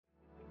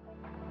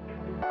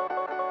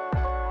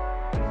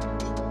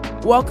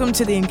Welcome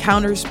to the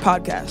Encounters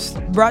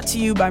podcast, brought to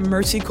you by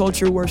Mercy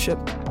Culture Worship.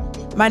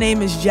 My name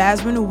is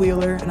Jasmine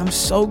Wheeler, and I'm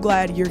so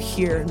glad you're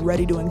here and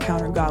ready to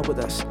encounter God with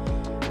us.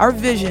 Our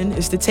vision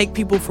is to take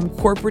people from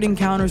corporate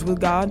encounters with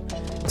God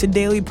to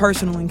daily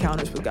personal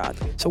encounters with God.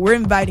 So we're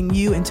inviting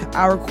you into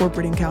our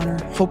corporate encounter,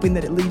 hoping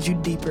that it leads you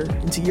deeper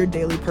into your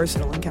daily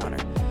personal encounter.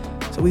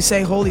 So we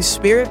say, Holy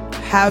Spirit,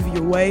 have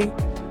your way.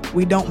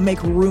 We don't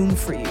make room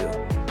for you.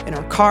 In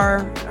our car,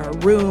 in our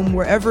room,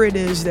 wherever it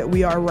is that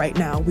we are right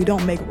now, we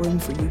don't make room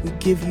for you. We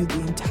give you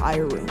the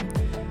entire room.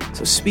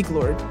 So speak,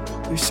 Lord.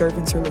 Your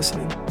servants are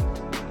listening.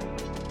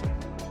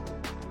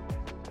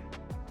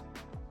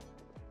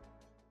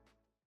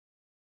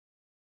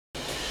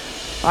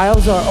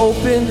 Aisles are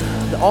open.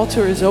 The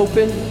altar is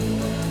open.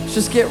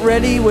 Just get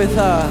ready with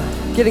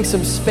getting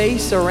some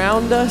space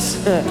around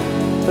us.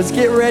 Let's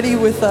get ready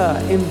with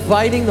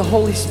inviting the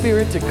Holy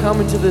Spirit to come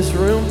into this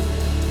room.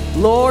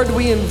 Lord,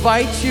 we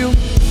invite you.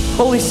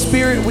 Holy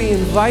Spirit, we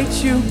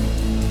invite you.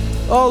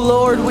 Oh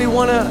Lord, we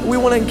want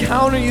to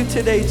encounter you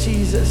today,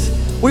 Jesus.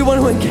 We want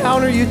to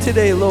encounter you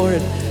today,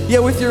 Lord. Yeah,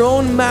 with your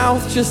own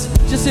mouth,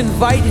 just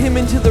invite him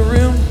into the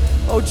room.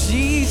 Oh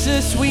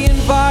Jesus, we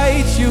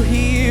invite you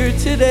here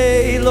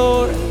today,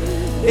 Lord.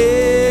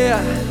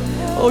 Yeah.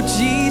 Oh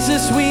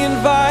Jesus, we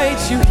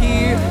invite you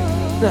here.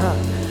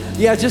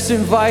 Yeah, just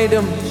invite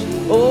him.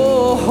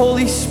 Oh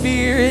Holy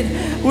Spirit,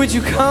 would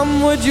you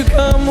come, would you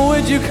come,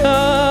 would you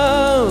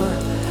come?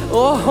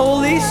 Oh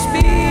Holy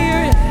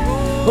Spirit,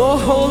 oh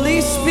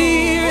Holy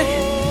Spirit,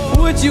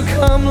 would you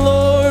come,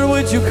 Lord,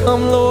 would you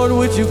come, Lord,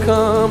 would you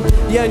come?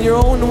 Yeah, in your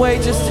own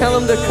way, just tell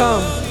him to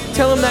come.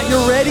 Tell him that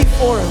you're ready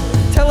for him.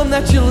 Tell him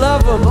that you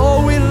love him.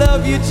 Oh, we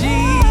love you,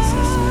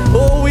 Jesus.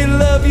 Oh, we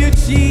love you,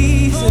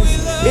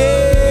 Jesus.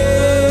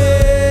 Yeah.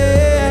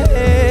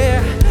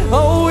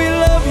 Oh, we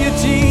love you,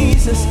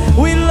 Jesus.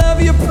 We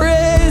love your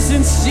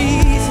presence,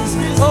 Jesus.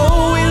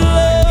 Oh, we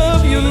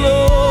love you,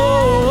 Lord.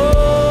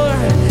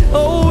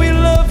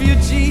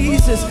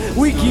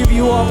 We give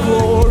you all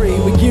glory,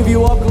 we give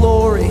you all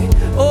glory.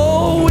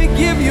 Oh, we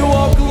give you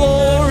all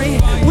glory,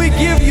 we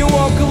give you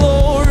all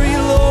glory,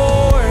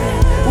 Lord.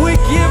 We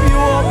give you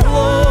all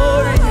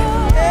glory,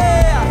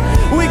 yeah.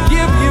 We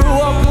give you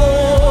all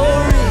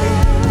glory,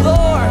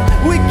 Lord.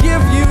 We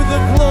give you the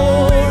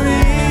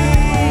glory.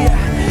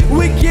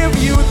 We give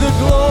you the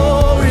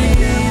glory,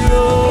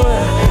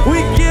 Lord. We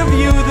give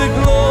you the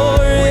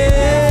glory.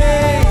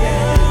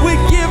 We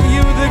give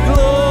you the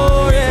glory.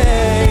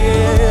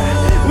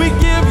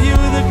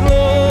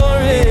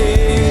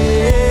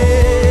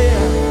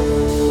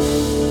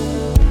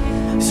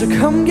 So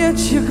come get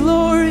your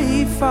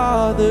glory,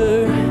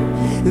 Father.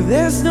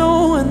 There's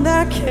no one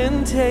that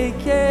can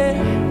take it.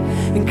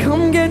 And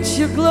come get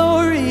your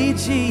glory,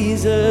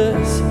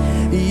 Jesus.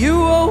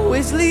 You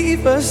always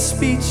leave us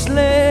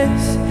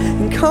speechless.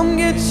 And come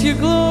get your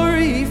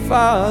glory,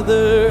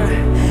 Father.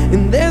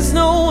 And there's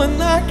no one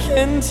that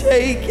can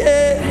take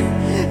it.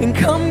 And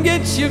come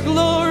get your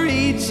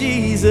glory,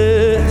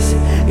 Jesus.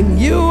 And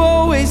you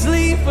always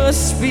leave us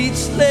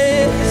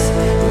speechless.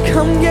 And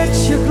come get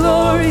your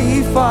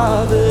glory,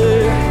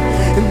 Father.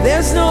 And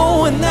there's no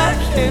one that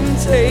can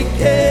take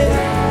it.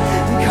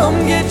 And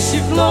come get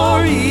your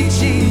glory,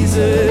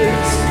 Jesus.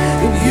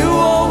 And you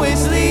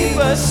always leave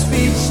us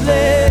speechless.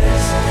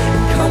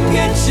 And come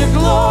get your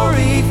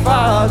glory,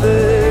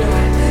 Father.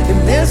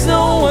 And there's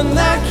no one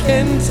that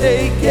can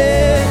take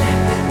it.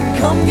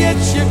 Come get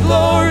your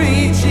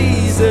glory,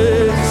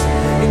 Jesus,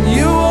 and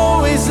you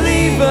always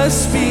leave us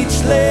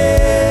speechless.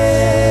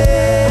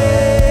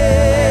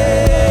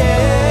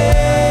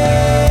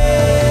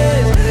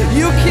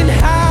 You can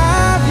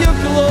have your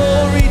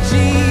glory,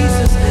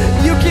 Jesus.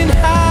 You can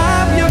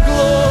have your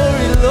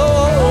glory,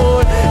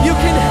 Lord. You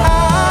can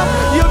have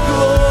your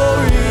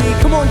glory.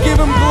 Come on, give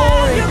him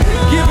glory,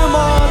 give him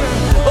honor.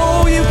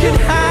 Oh, you can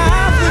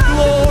have the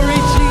glory,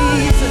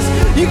 Jesus.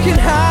 You can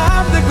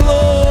have the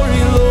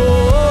glory, Lord.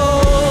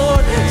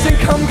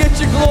 Come get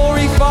your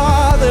glory,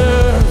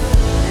 Father.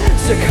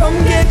 So come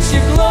get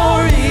your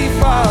glory,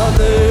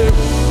 Father.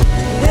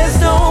 There's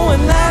no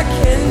one that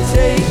can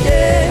take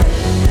it.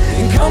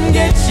 And come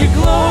get your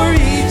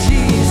glory,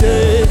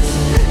 Jesus.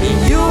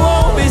 And you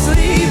always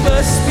leave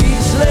us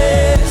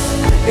speechless.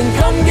 And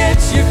come get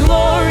your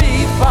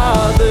glory,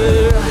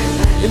 Father.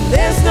 And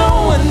there's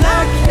no one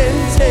that can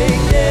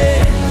take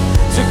it.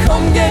 So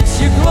come get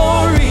your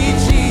glory,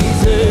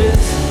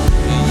 Jesus.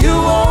 And you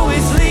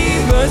always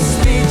leave us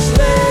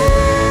speechless.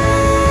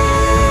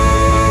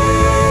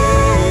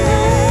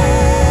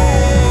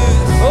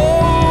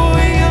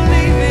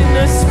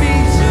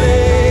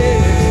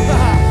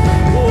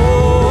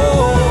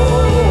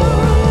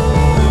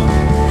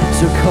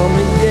 Come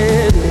and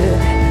get it,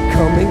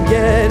 come and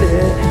get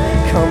it,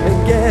 come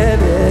and get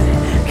it,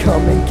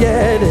 come and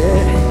get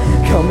it,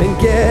 come and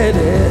get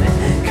it,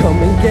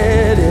 come and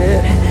get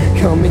it,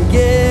 come and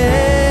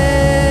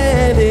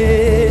get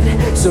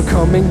it. So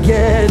come and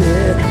get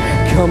it,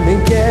 come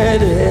and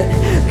get it,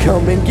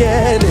 come and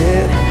get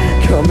it,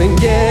 come and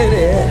get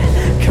it,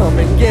 come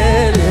and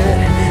get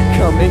it,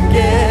 come and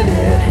get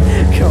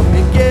it, come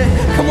and get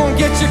it. Come on,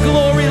 get your glory.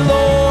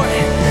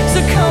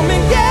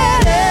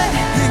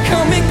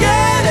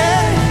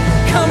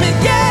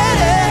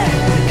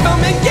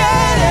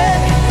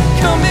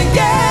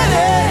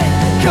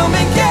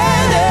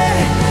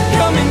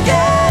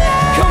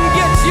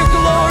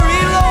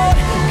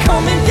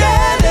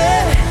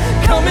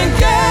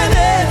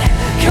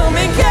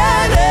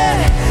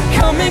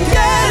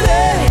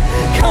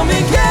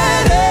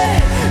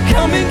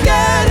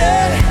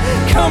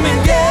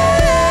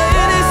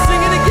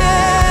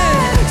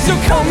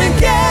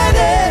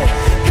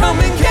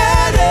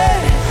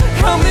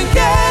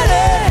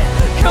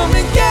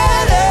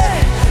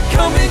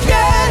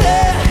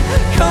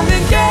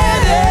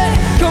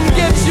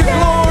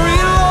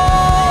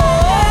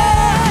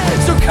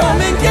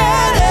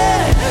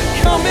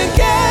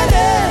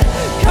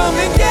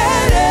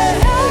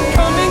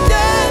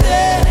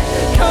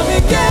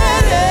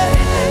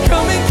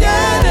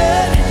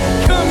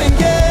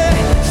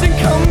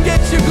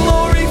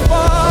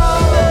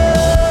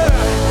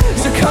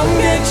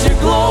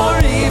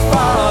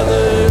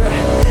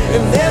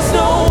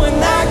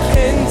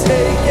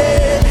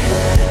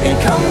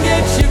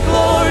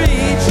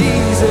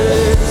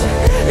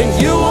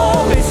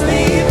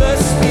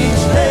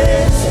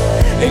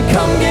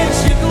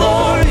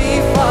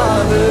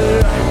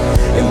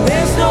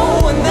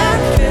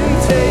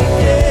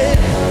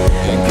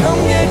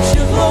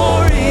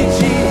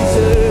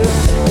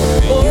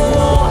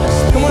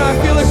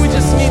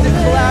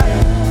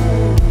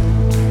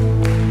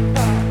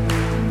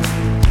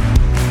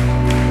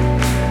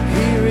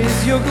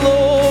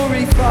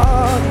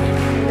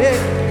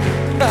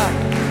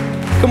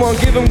 Come on,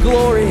 give him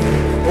glory.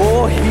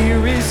 Oh,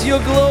 here is your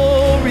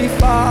glory,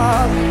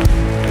 Father.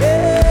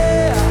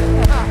 Yeah.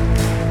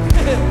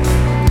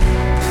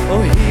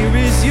 Oh, here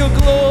is your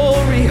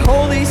glory,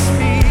 Holy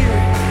Spirit.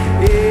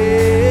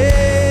 Yeah.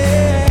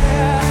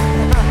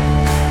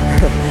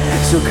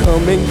 So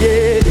come and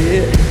get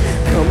it.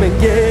 Come and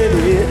get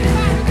it.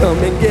 Come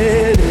and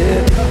get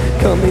it.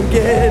 Come and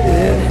get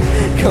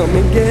it. Come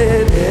and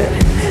get it.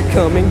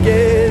 Come and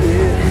get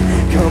it.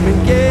 Come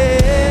and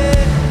get it.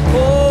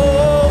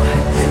 Oh,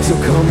 so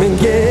come and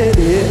get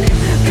it.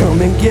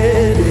 Come and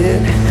get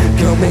it.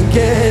 Come and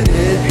get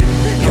it.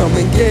 Come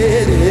and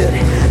get it.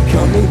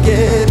 Come and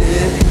get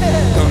it.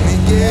 Come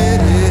and get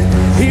it.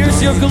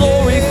 Here's your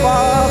glory,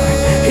 Father.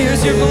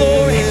 Here's your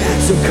glory.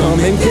 So come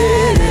and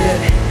get it.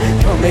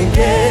 Come and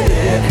get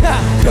it.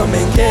 Come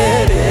and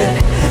get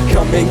it.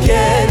 Come and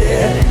get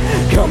it.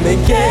 Come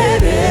and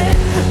get it.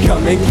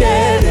 Come and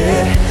get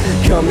it.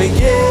 Come and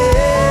get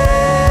it.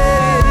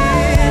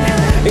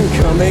 And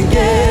come and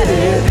get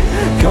it.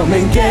 Come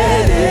and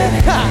get it.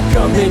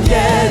 Come and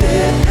get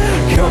it.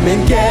 Come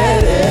and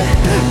get it.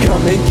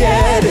 Come and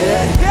get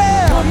it.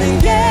 Come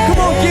and get it. Come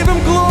on, give him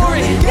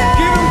glory.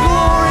 Give him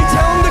glory.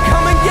 Tell him to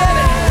come and get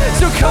it.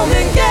 So come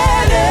and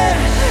get it.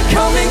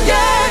 Come and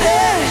get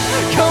it.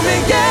 Come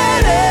and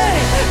get it.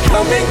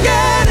 Come and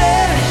get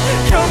it.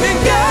 Come and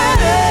get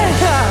it.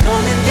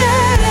 Come and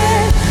get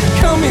it.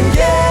 Come and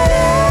get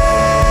it.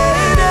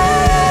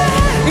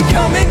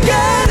 Come and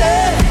get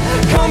it.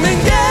 Come and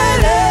get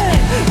it.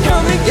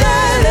 Come and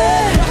get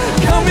it.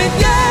 Come and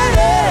get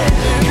it.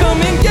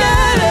 Come and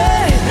get it.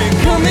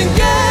 Come and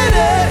get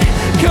it.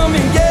 Come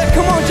and get it.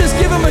 Come on, just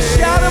give him a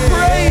shout of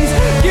praise.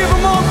 Give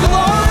him all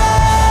glory.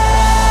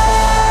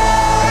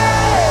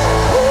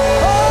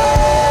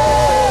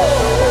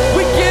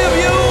 We give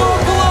you all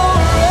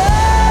glory.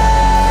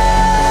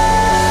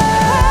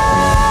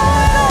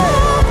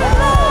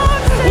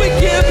 We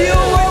give you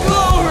all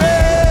glory.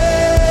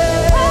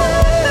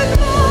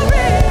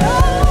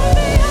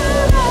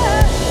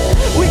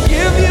 We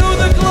give you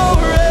the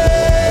glory.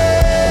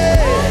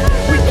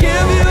 We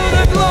give you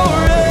the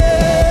glory.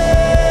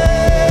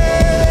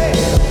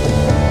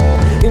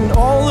 And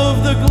all of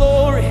the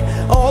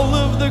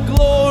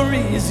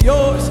glory is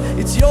yours.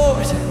 It's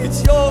yours.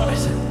 It's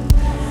yours.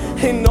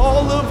 And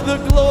all of the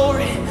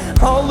glory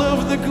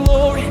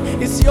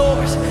is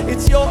yours.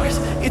 It's yours.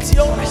 It's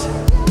yours.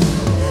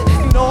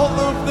 And all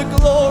of the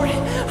glory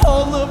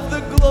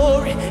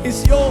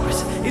is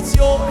yours. It's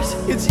yours.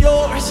 It's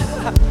yours.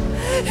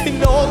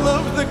 And all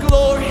of the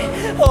glory.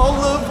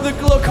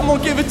 Come on,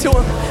 give it to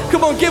him.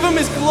 Come on, give him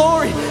his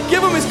glory.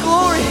 Give him his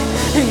glory.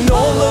 And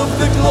all of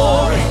the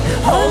glory.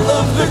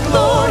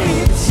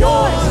 It's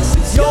yours.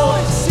 It's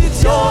yours.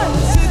 It's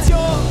yours. It's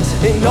yours.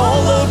 And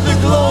all of the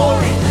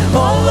glory.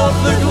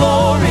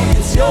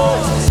 It's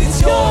yours.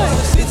 It's yours.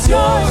 It's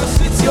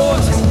yours. It's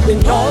yours.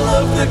 And all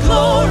of the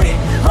glory.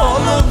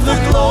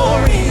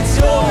 It's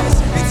yours.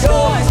 It's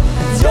yours.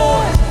 It's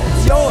yours.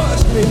 It's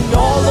yours. And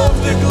all of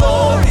the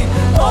glory.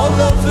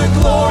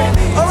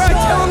 All right,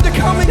 tell him to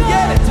come and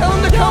get it. Tell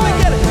him to come and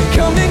get it.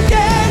 Come and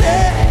get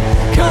it.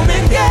 Come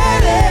and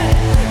get it.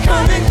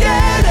 Come and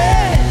get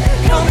it.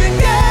 Come and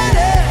get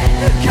it.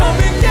 Come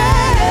and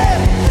get it.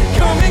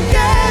 Come and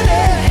get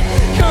it.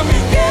 Come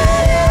and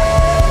get it.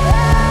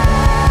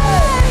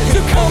 So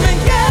come and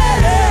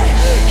get it.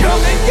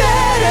 Come and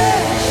get it.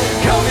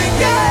 Come and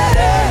get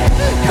it.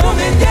 Come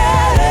and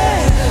get it.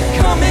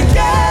 Come and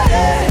get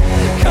it.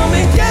 Come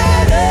and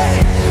get it.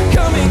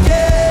 Come and get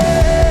it.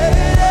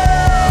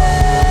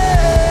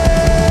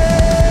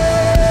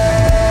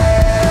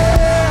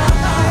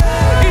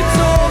 It's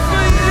all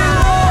for you,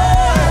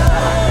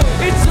 Lord.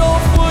 It's all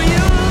for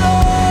you,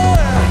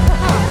 Lord.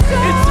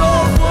 It's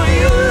all for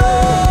you,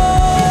 Lord.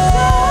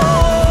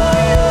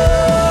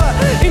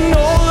 And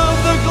all of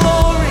the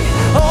glory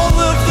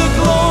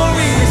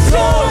is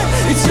yours.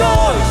 It's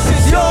yours.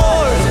 It's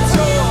yours. It's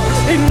yours.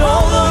 And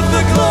all of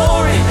the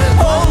glory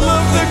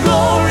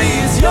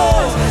is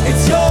yours.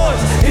 It's yours.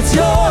 It's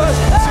yours.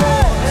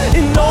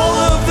 And all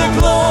of the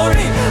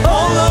glory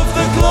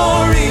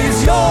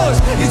is yours.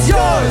 It's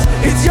yours.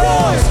 It's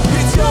yours.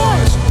 It's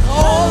yours.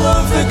 All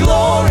of the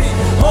glory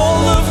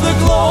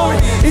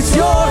is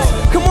yours.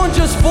 Come on,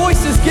 just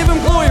voices, give him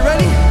glory.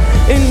 Ready?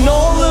 And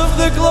all of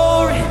the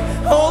glory,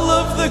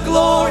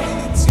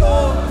 it's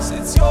yours.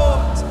 It's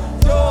yours.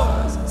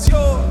 Yours. It's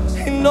yours.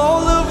 And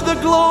all of the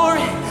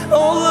glory,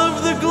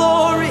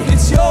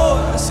 it's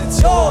yours.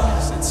 It's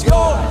yours. It's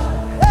yours.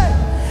 Hey.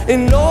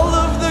 And all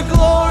of the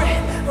glory,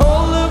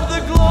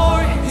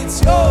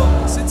 it's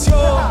yours. It's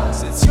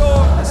yours. It's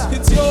yours.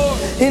 It's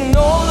yours. And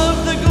all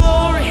of the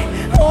glory,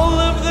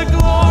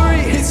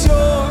 it's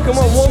yours. Come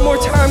on, one more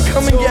time,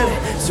 come and get it.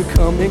 So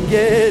come and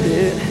get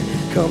it.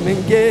 Come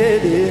and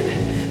get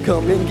it.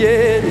 Come and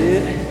get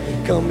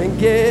it. Come and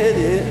get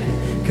it.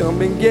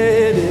 Come and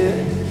get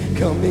it.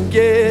 Come and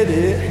get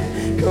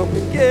it. Come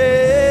and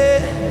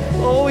get it.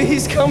 Oh,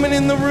 he's coming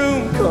in the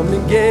room. Come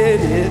and get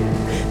it.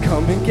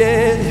 Come and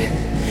get it.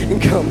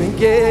 And come and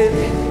get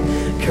it.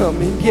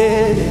 Come and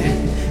get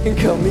it. And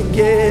come and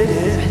get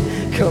it.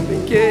 Come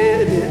and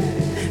get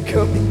it.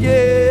 Come and get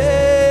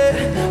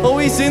it. Oh,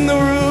 he's in the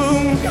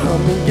room.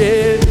 Come and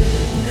get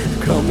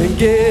it. Come and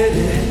get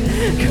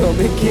it. Come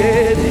and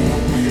get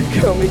it.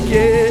 Come and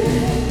get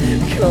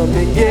it. Come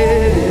and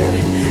get it.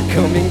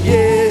 Come and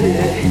get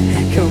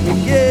it. Come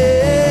and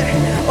get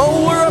it.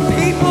 Oh, we're a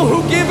people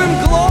who give him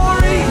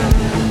glory.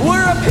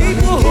 We're a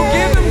people who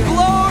give him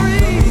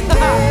glory.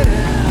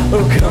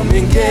 Oh, come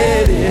and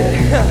get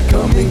it.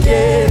 Come and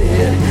get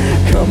it.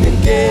 Come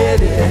and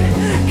get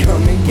it.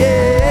 Come and get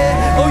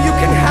it. Oh, you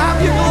can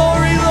have your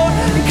glory, Lord.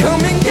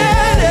 Come and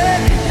get it.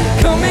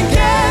 Come and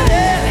get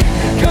it.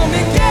 Come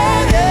and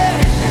get it.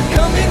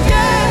 Come and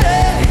get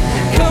it.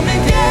 Come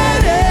and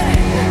get it.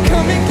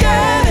 Come and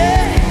get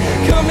it.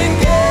 Come and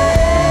get it.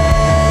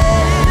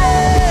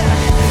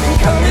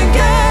 Come and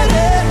get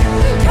it.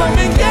 Come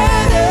and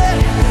get it.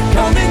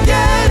 Come and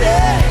get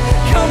it.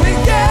 Come and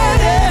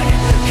get it.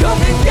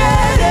 Come and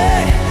get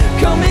it.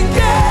 Come and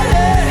get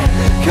it.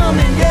 Come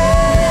and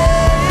get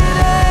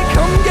it.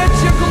 Come get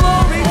your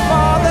glory,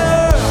 Father.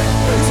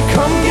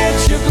 Come get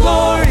your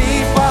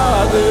glory,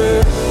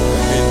 Father.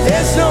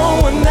 There's no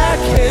one that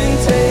can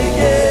take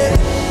it.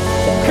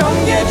 Come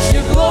get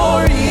your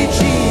glory,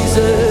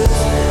 Jesus.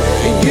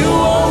 And you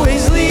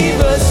always leave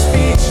us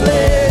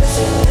speechless.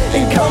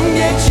 And come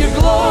get your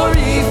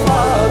glory,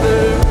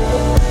 Father.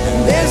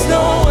 And there's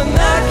no one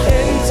that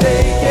can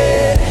take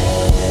it.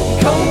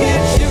 Come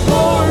get your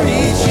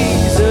glory,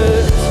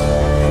 Jesus.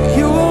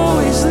 You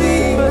always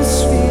leave us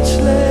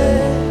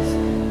speechless.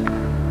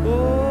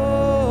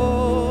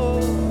 Oh,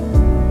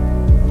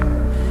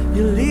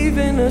 you're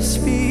leaving us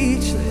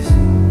speechless.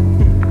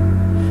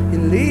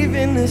 You're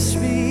leaving us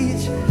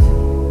speechless.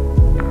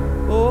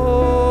 Oh,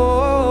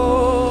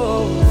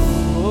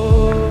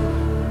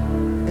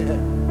 yeah.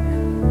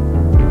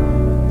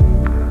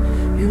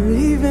 You're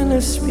leaving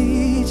us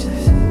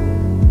speechless.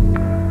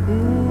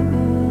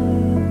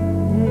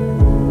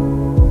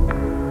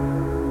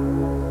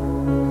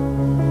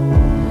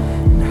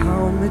 And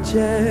how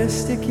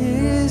majestic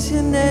is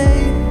your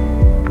name,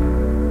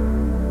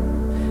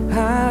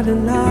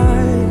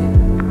 Adonai,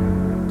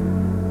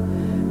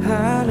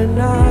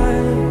 Adonai.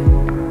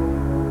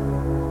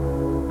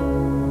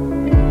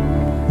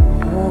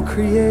 All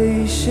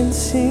creation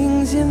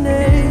sings your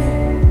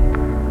name,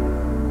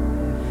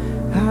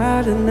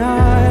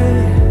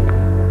 Adonai,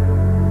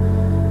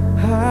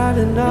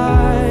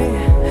 Adonai.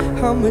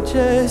 How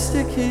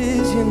majestic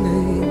is your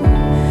name,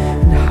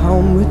 and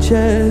how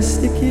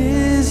majestic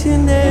is your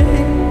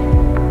name,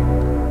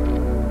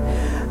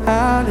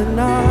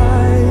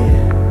 Adonai,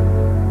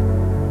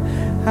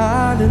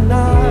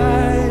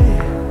 Adonai.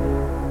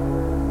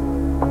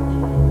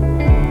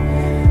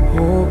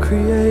 All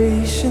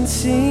creation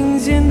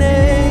sings your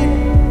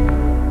name,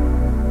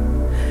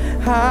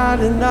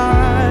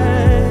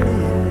 Adonai,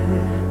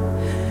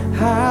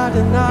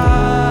 Adonai.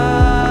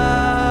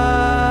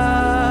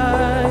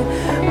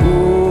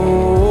 Oh,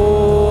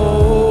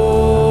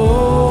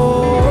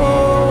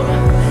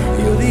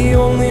 you're the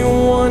only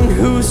one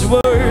who's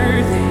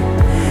worthy.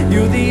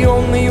 You're the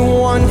only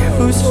one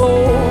who's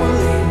holy.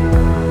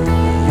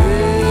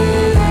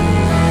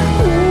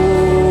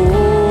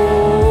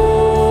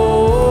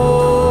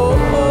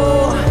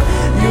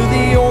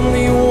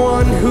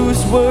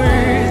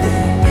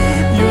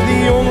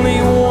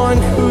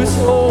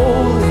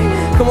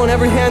 Come on,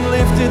 every hand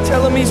lifted,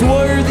 tell him he's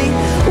worthy.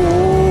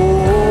 Oh,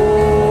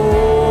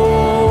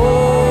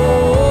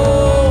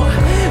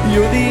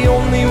 you're the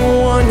only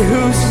one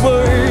who's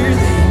worthy.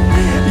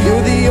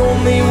 You're the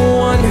only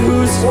one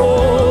who's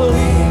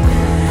holy.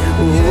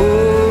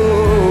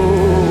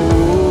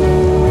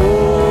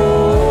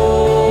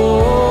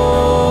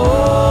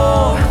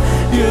 Oh,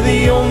 you're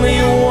the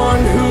only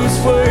one who's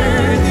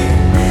worthy.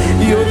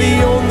 You're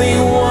the only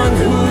one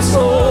who's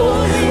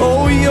holy.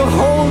 Oh, you're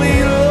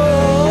holy, Lord.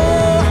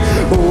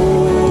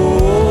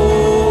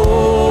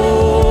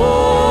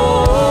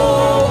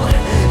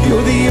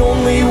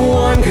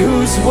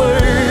 Who's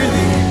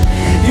worthy?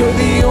 You're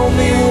the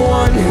only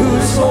one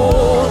who's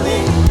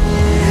holy.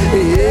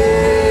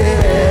 Yeah.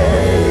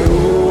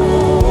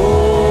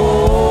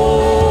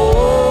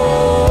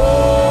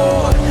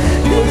 Oh,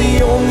 you're the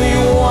only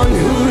one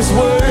who's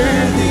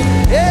worthy.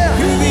 Yeah.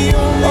 You're the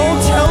only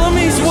one. Tell him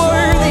he's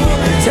worthy.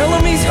 Tell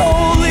him he's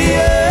holy.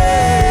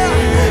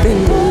 Yeah.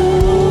 And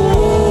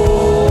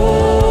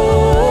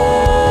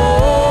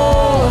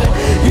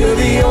you're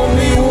the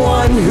only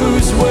one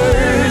who's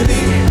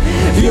worthy.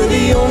 You're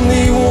the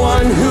only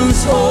one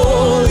who's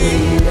holy,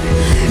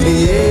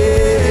 yeah.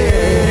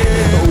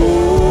 Oh,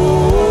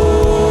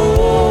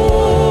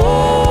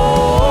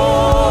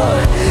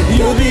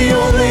 you're the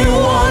only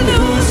one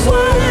who's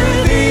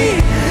worthy.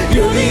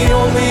 You're the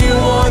only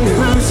one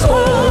who's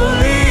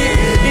holy,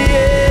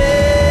 yeah.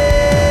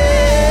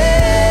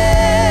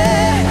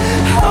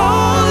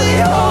 Holy,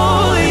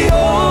 holy,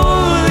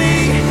 holy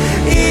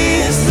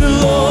is the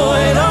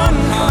Lord on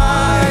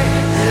high.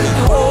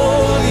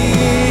 Holy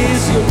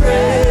is your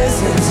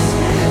presence.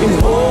 And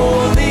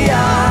holy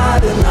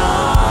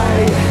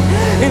Adonai,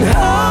 and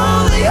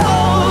holy,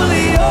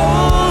 holy,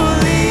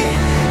 holy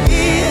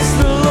is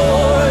the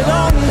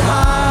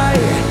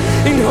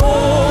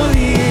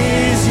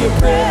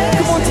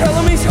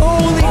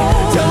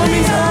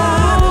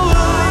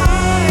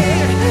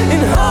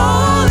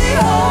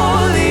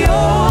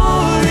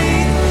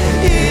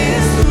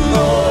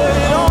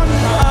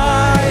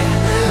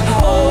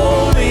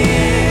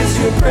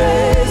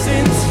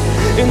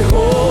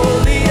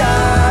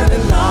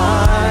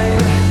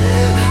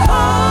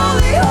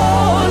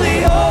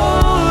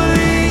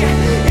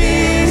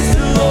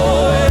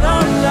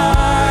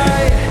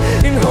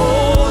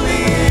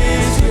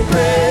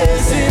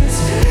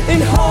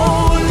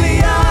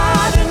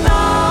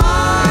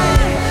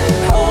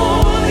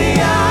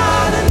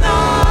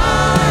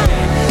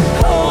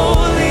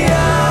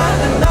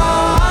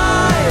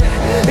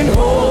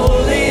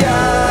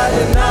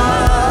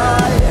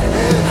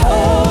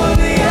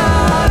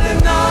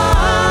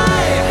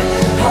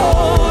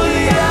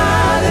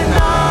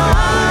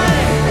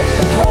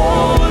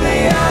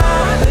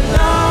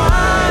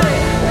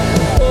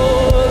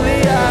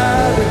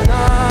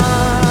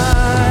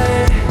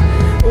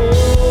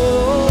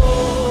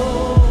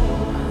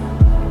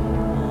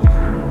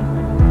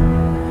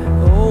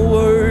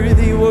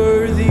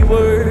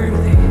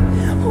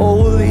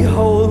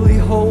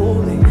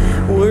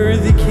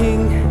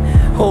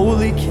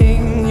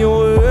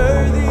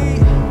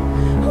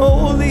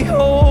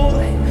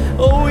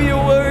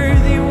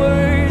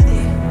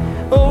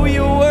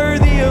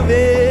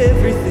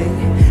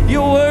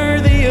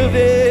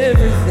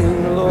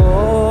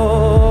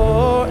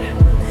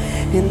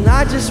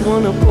just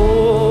want to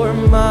pour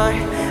my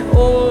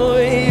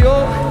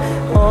oil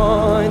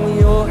on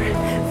your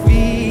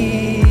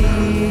feet.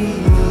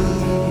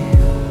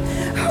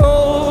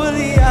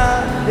 Holy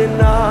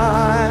Adonai.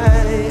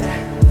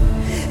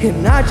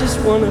 And I just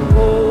want to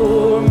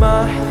pour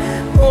my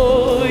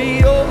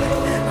oil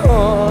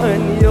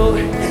on your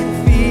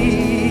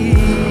feet.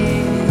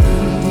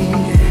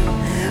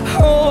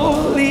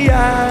 Holy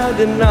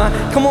Adonai.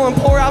 Come on,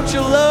 pour out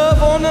your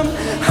love on them.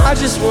 I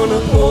just want to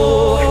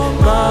pour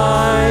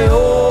my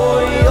oil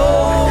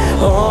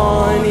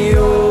on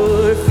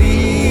your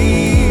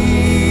feet.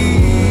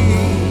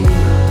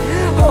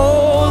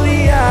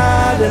 Holy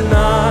Adonai.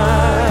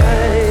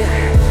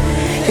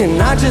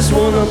 And I just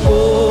want to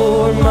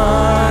pour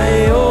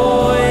my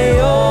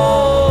oil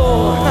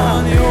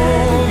on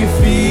your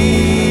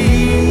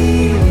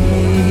feet.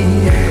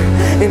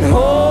 And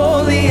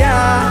holy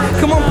Adonai.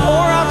 Come on,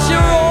 pour out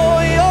your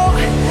oil.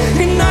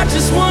 And I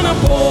just want to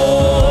pour.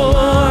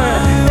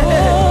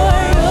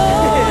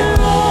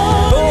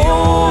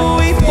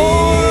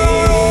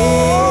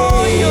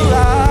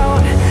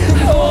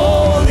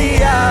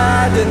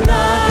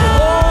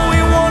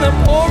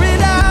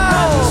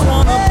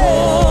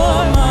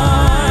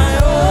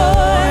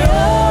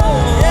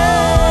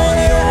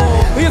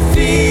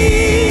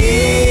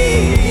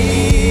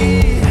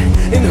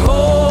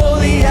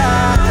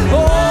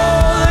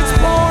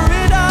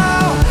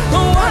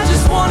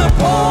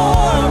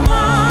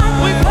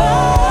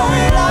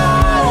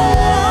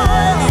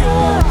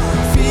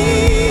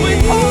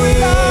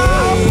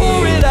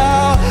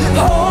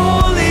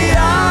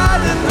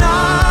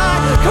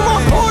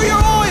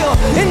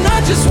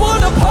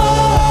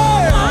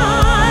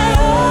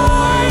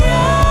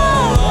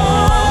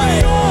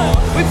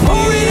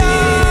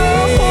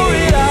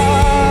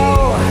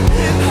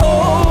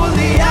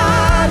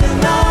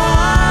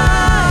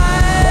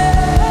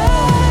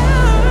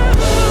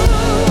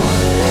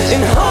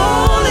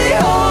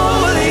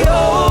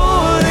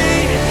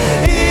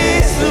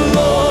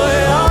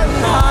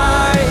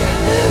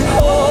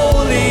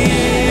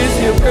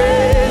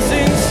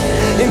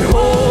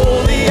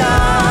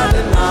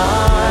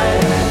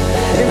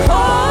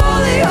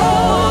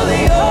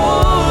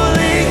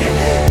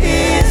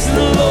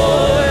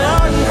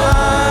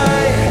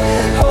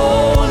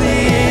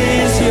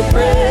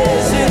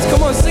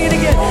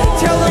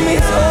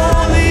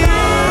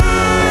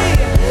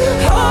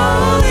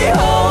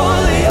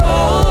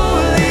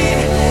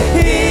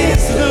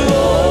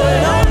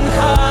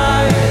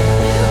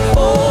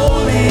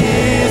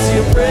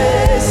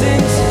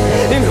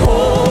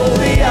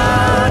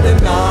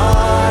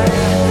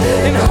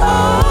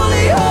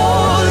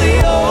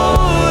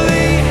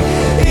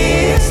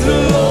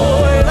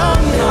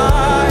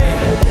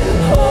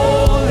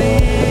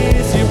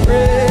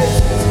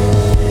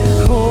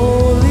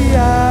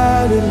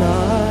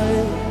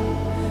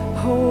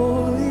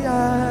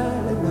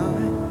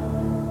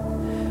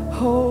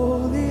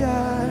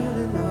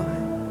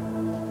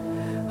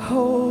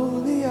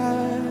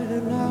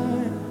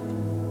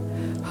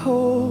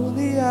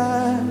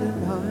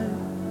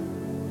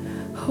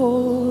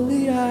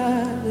 Holy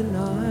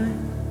Adonai,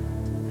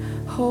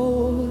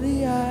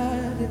 Holy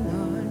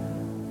Adonai,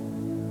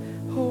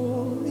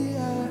 Holy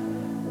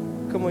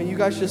Adonai. Come on, you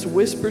guys just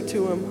whisper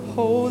to him,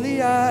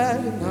 Holy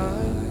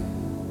Adonai,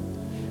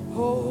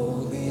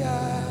 Holy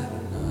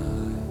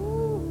Adonai,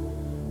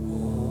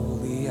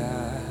 Holy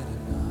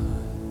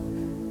Adonai,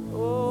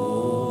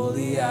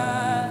 Holy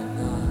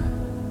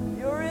Adonai.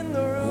 You're in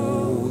the room.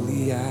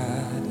 Holy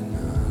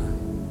Adonai.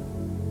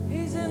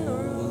 He's in the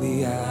room.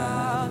 Holy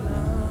Adonai.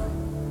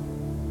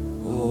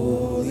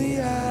 Holy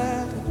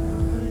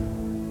Adonai,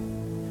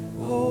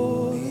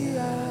 Holy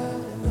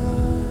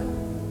Adonai,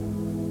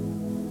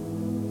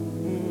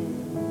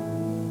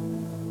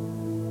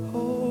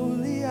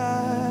 Holy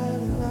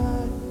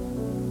Adonai,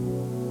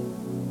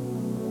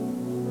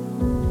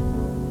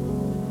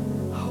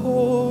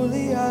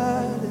 Holy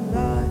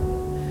Adonai.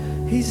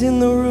 He's in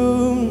the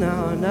room now.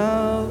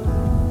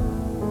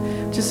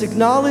 Just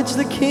acknowledge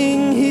the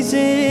King, he's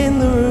in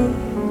the room.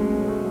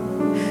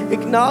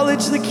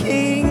 Acknowledge the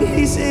King,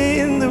 he's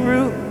in the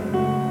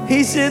room.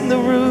 He's in the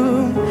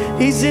room,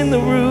 he's in the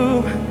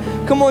room.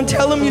 Come on,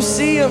 tell him you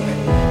see him.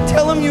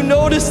 Tell him you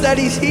notice that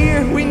he's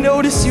here. We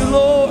notice you,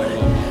 Lord.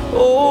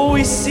 Oh,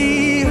 we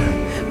see you.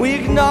 We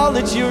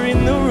acknowledge you're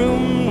in the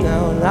room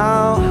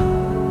now.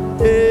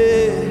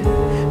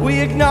 Yeah. We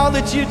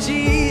acknowledge you,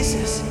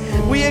 Jesus.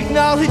 We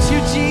acknowledge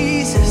you,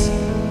 Jesus.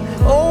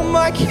 Oh,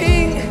 my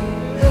King.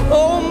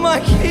 Oh, my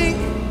King.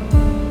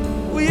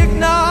 We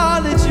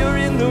acknowledge you're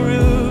in the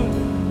room.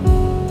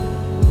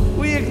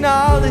 We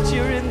acknowledge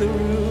you're in the room.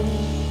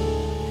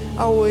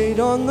 I wait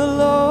on the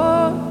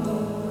Lord,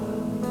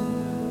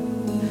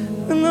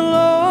 and the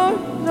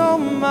Lord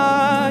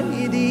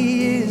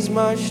Almighty is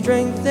my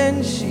strength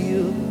and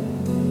shield.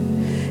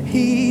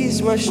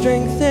 He's my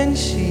strength and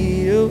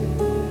shield.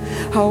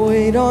 I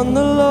wait on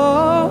the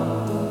Lord,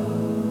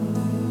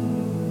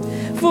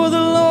 for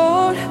the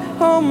Lord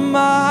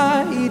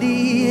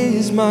Almighty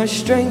is my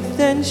strength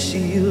and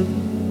shield.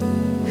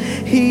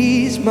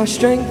 He's my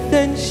strength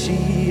and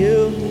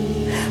shield.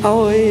 I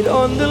wait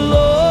on the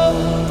Lord,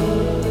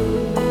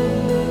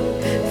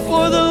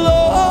 for the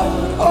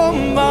Lord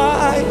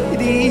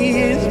Almighty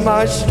is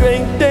my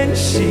strength and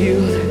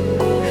shield.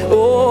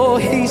 Oh,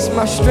 He's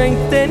my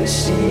strength and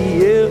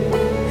shield.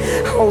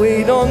 I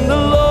wait on the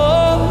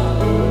Lord,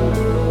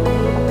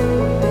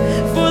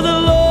 for the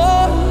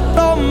Lord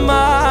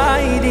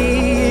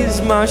Almighty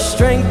is my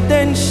strength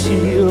and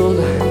shield.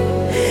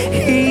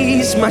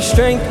 He's my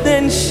strength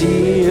and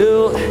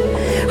shield.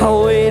 I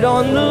wait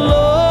on the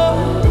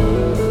Lord,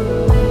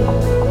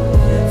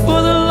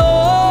 for the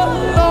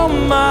Lord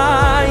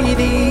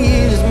Almighty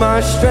is my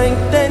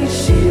strength and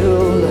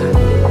shield.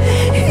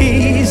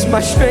 He's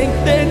my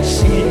strength and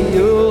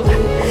shield.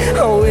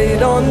 I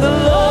wait on the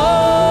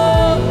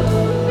Lord,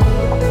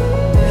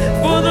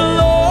 for the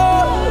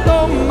Lord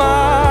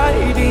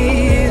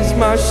Almighty is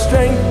my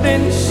strength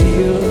and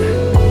shield.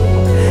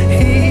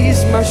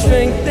 He's my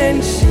strength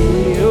and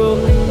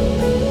shield.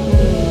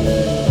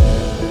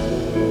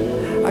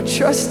 I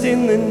trust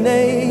in the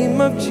name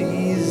of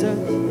Jesus.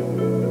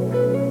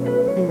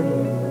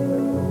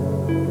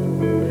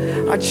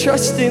 I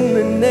trust in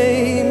the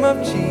name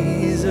of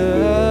Jesus.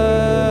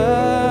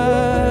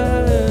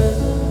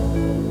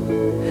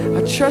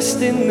 I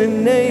trust in the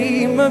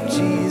name of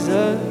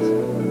Jesus.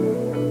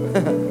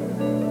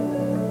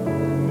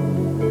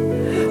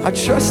 I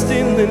trust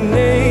in the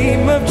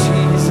name of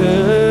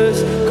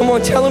Jesus. Come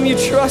on, tell him you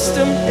trust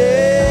him.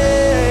 Yeah.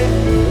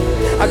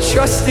 I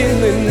trust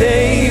in the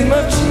name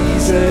of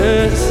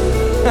Jesus.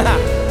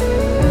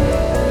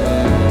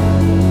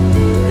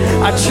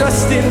 I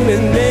trust in the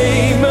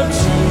name of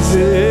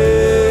Jesus.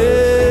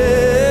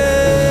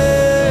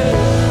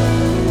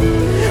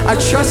 I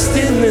trust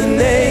in the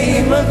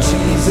name of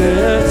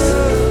Jesus.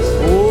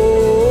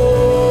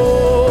 Oh,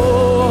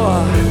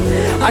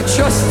 I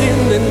trust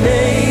in the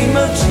name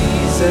of Jesus.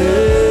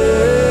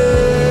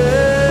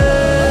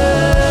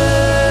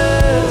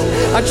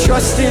 I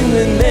trust in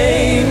the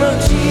name of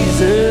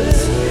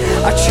Jesus.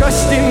 I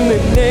trust in the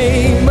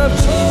name of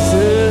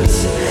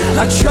Jesus.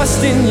 I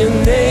trust in your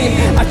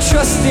name. I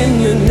trust in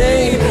your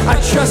name. I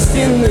trust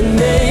in the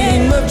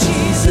name of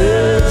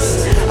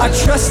Jesus. I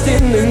trust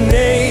in the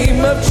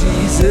name of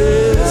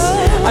Jesus.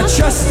 I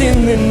trust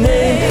in the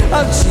name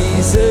of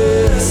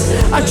Jesus.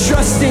 I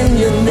trust in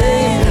your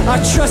name. I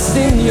trust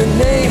in your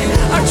name.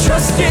 I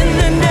trust in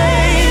the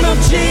name of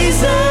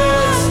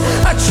Jesus.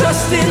 I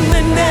trust in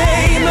the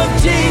name of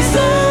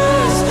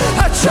Jesus.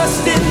 I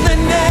trust in the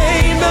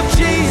name of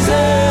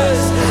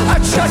Jesus. I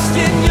trust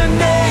in your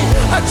name.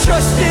 I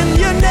trust in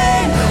your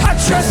name. I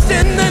trust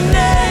in the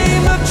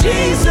name of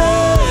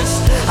Jesus.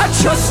 I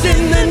trust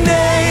in the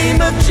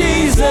name of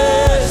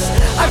Jesus.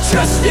 I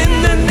trust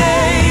in the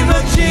name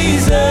of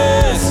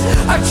Jesus.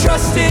 I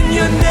trust in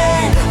your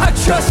name. I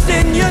trust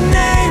in your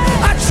name.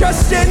 I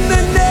trust in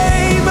the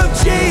name of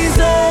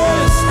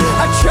Jesus.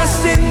 I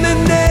trust in the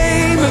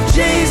name of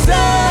Jesus.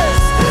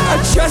 I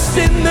trust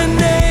in the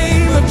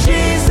name of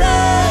Jesus.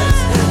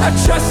 I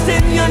trust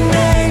in your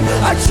name.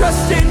 I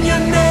trust in your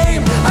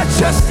name. I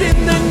trust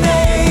in the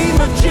name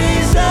of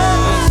Jesus.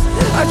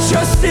 I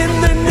trust in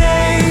the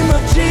name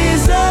of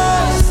Jesus.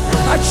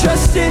 I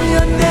trust in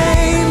your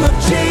name of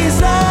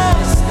Jesus.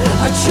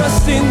 I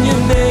trust in your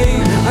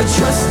name. I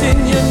trust in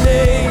your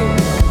name.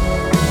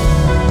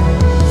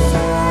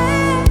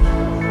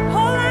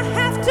 All I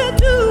have to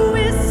do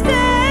is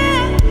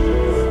stand.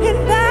 In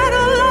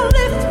battle I'll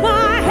lift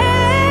my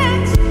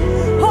hands.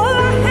 All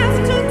I have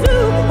to do,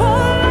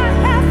 all I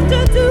have to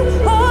do,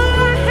 all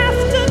I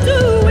have to do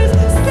is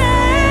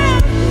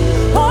stand.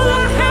 All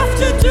I have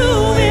to do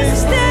is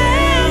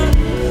stand.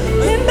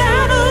 In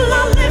battle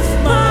I'll lift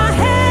my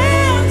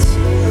hands.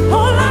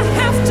 All I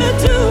have to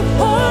do,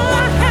 all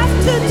I have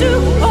to do,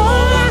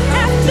 all I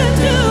have to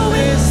do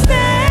is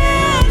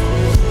stand.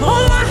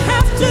 All I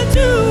have to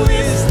do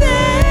is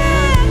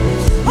stand.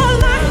 All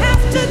I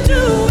have to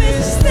do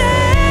is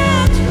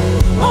stand.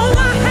 All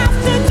I have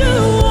to do,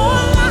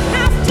 all I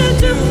have to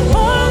do,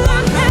 all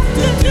I have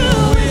to do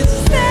is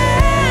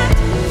stand.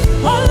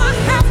 All I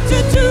have to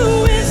do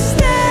is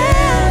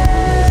stand.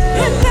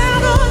 In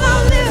battle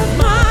I'll lift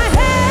my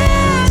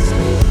hands.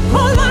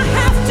 All I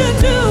have to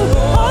do,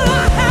 all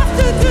I have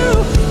to do,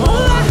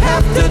 all I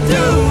have to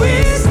do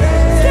is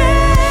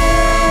stand.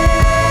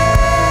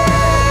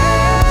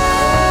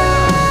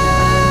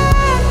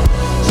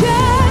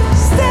 Just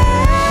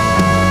stand.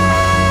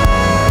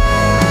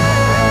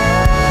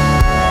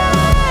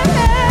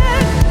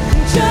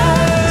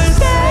 Just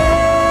stand.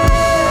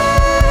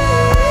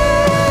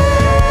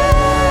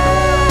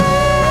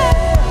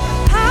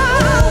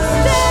 I'll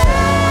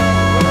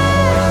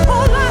stand.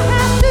 All I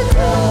have to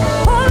do,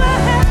 all I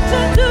have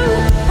to do,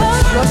 all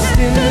I Trust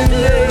in the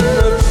name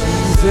of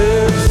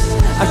Jesus.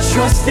 I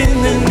trust in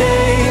the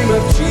name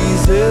of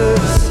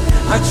Jesus.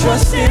 I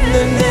trust in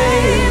the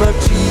name of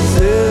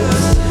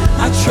Jesus.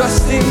 I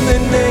trust in the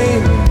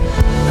name.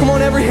 Come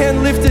on, every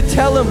hand lifted,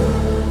 tell him.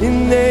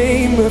 In the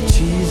name of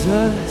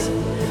Jesus.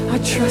 I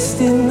trust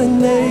in the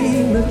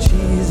name of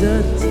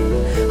Jesus.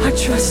 I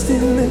trust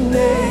in the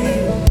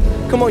name.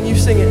 Come on, you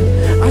sing it.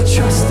 I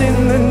trust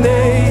in the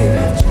name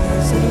of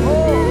Jesus.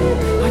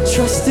 I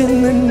trust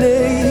in the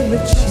name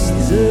of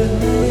Jesus.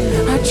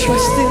 I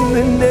trust in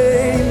the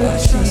name of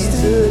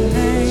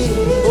Jesus.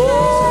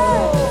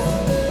 Oh.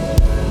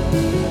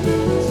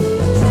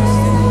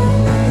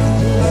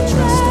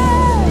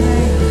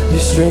 You're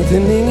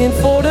strengthening and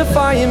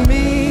fortifying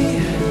me.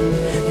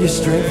 You're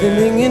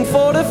strengthening and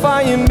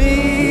fortifying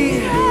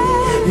me.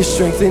 You're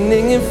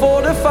strengthening and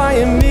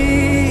fortifying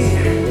me.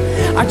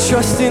 I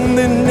trust in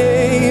the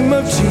name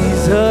of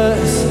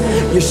Jesus.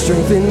 You're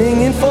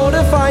strengthening and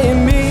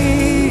fortifying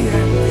me.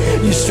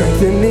 You're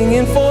strengthening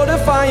and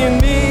fortifying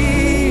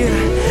me.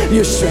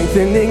 You're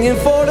strengthening and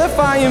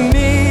fortifying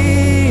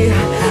me.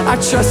 I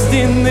trust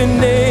in the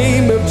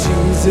name of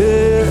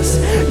Jesus.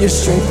 You're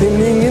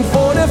strengthening and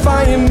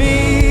fortifying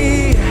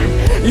me.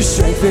 You're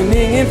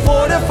strengthening and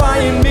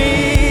fortifying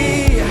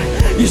me.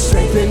 You're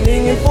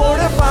strengthening and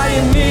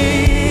fortifying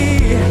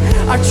me.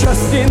 I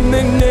trust in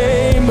the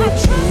name of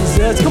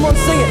Jesus. Come on,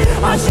 sing it.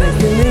 I'm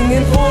strengthening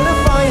and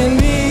fortifying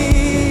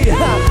me.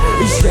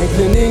 You're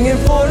strengthening and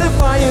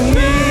fortifying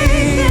me.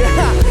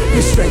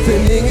 You're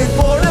strengthening and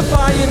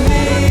fortifying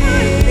me.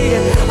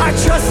 I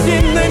trust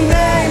in the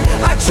name.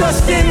 I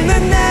trust in the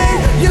name.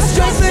 You're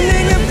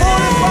strengthening and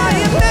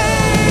fortifying me.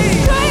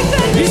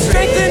 You're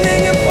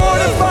strengthening and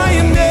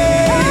fortifying me.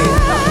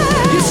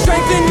 You're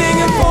strengthening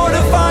and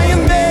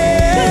fortifying me.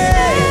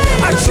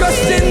 I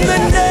trust in the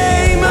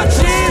name of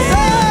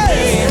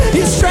Jesus.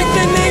 You're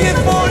strengthening and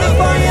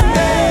fortifying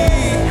me.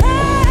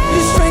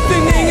 You're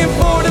strengthening and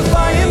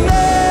fortifying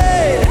me.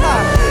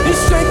 You're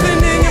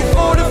strengthening and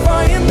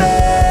fortifying me.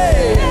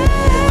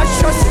 I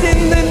trust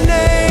in the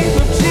name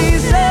of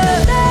Jesus.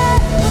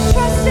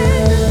 Trust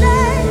in the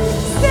name.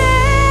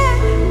 Stand.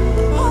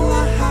 All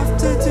I have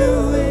to do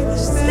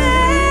is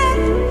stand.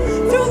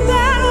 Through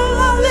battle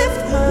I'll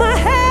lift my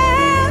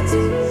hands.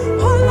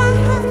 All I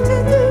have to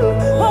do,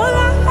 all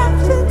I have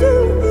to do,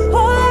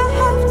 all I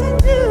have to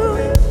do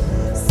is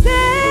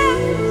stand.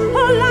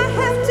 All I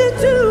have to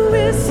do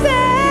is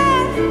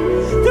stand.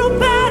 Through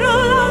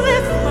battle I'll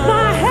lift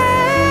my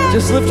hands.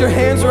 Just lift your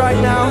hands right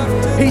now.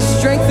 He's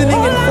strengthening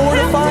and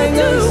fortifying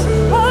us.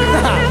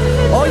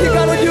 All you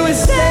gotta do is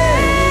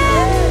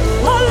stand.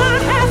 All I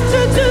have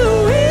to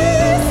do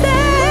is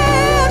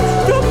stand.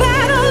 Through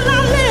battle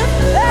I lift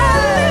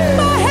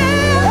my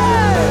hand.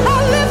 I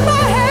lift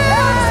my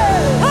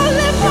hand. I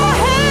lift my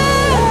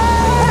hand.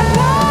 And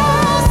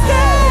I'll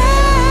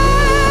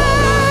stand.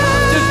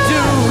 To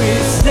do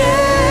is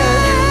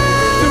stand.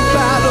 Through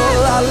battle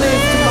I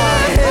lift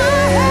my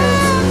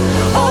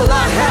hands. All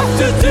I have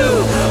to do,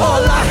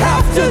 all I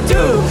have to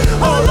do,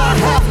 all I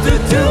have to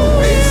do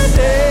is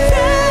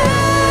stand.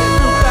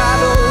 Through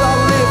battle I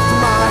lift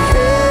my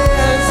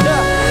hands. All I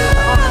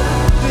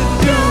have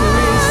to do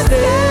is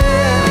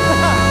stand.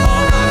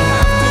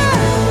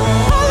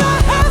 All I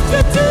have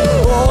to do.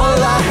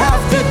 All I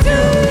have to do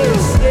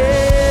is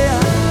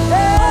stand.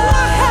 All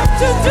I have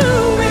to do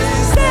is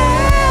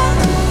stand.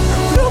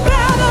 Through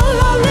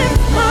battle I'll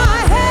lift my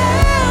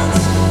hands.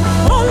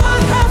 All I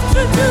have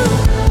to do,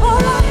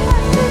 all I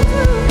have to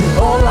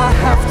do. All I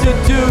have to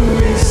do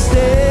is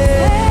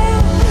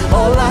stand.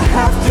 All I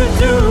have to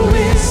do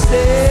is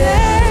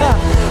stand.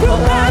 No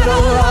matter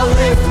I'll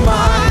lift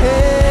my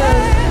hand.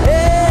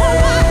 All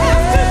I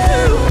have to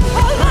do,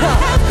 all I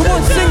have to Come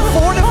on, do. sing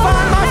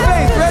Fortify my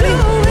faith. Ready?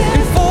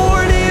 And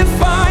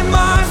fortify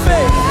my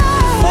faith.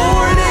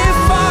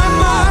 Fortify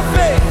my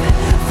faith.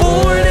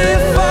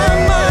 Fortify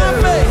my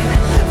faith.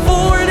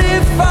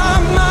 Fortify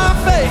my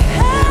faith.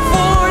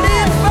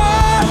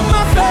 Fortify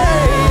my faith.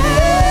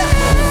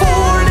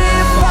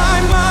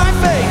 Fortify my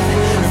faith.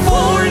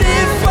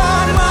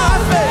 Fortify my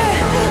faith.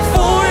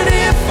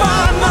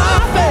 Fortify my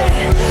faith.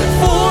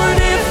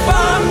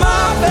 Fortify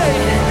my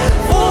faith.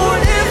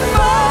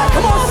 Fortify.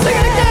 Come on, sing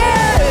it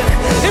again.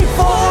 And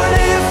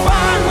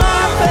fortify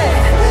my faith.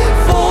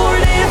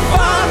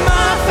 Fortify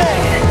my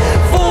faith.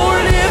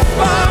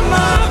 Fortify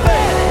my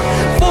faith.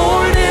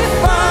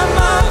 Fortify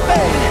my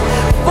faith.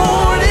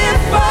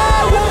 Fortify.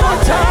 One more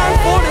time.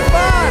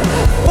 Fortify.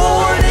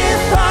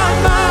 Fortify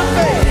my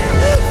faith.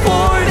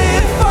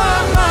 Fortify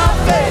my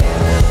faith.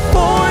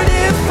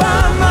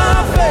 Fortify my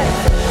faith.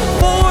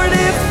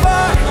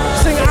 Fortify.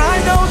 Sing, I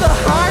know the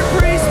high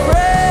priest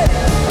prayed.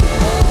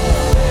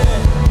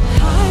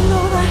 I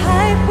know the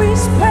high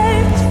priest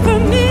prays for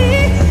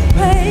me,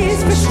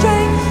 prays for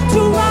strength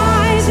to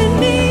rise in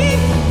me,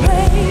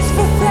 prays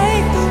for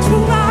faith to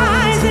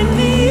rise in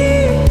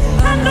me.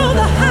 I know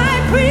the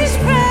high priest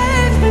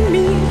prays for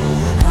me.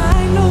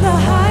 I know the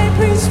high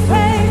priest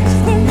prays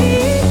for me,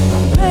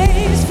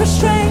 prays for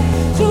strength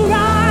to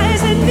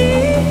rise in me,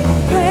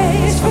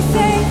 prays for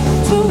faith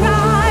to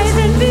rise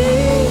in me.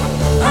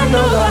 I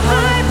know the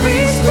high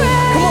priest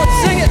prays. Come on,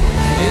 sing it.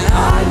 And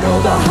I know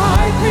the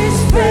high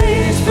priest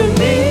prays for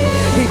me.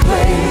 He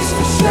prays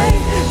for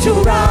strength to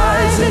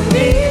rise in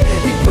me.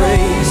 He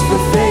prays for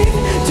faith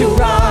to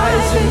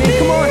rise in me.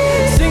 Come on,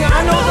 sing.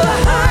 I know the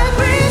high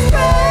priest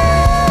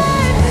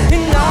prays.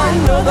 And I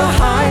know the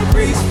high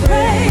priest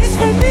prays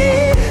for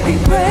me. He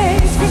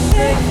prays for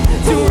faith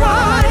to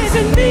rise.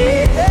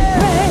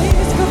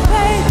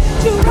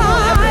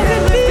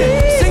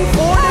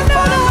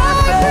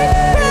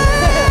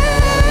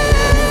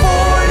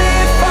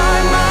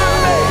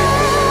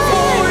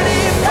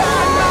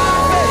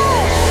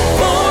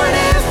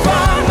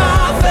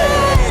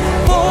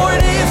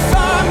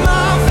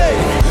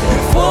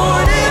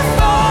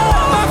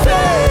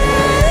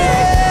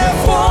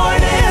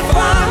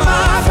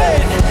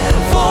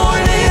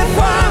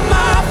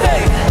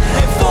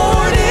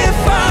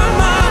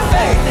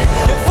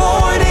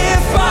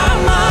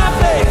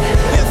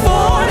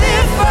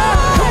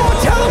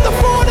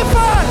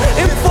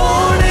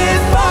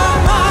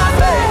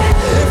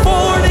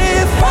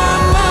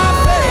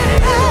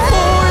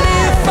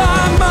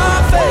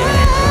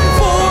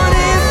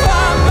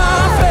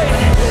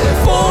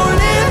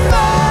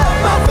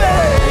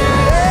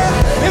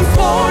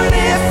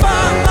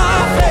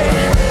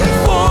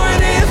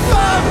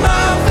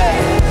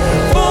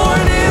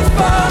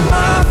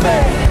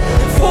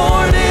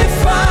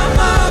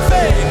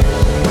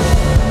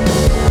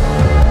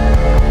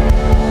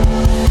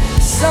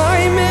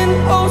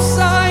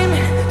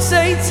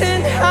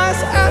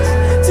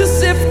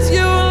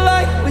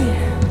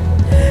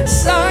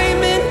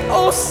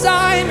 oh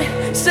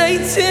Simon,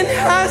 Satan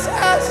has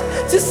asked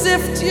to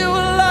sift you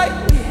like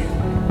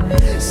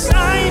wheat.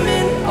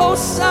 Simon, oh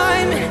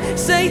Simon,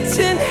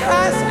 Satan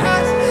has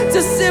asked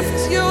to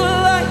sift you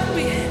like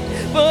wheat.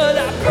 But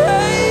I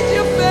prayed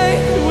your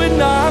faith would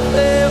not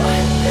fail.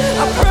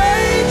 I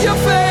prayed your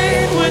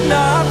faith would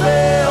not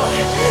fail.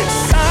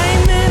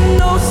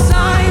 Simon, oh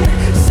Simon,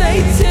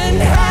 Satan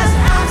has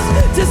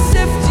asked to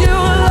sift you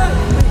like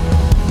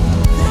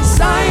wheat.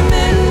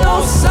 Simon,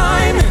 oh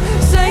Simon,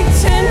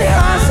 Satan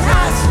has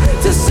asked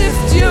to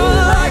sift you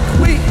like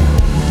wheat.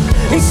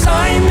 And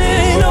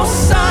Simon, oh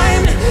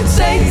Simon,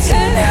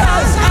 Satan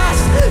has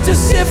asked to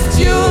sift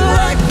you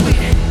like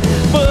wheat.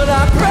 But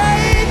I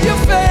prayed your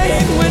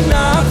faith would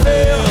not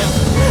fail.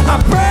 I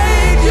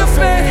prayed your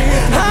faith.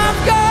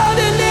 I've got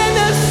an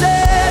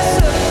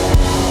intercessor.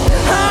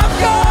 I've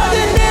got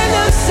an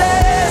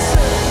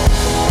intercessor.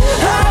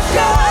 I've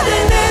got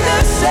an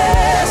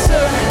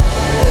intercessor.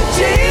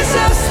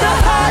 Jesus the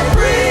high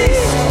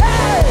priest.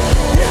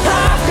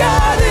 I've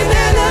got an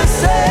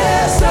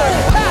intercessor.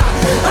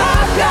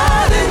 I've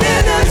got an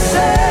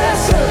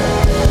intercessor.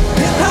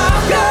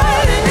 I've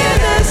got an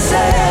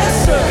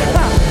intercessor.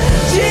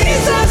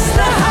 Jesus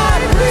the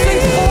high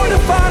priest.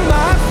 Fortify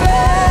my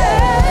faith.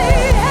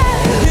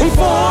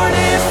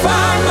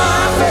 Fortify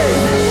my faith.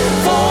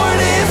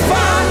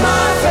 Fortify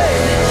my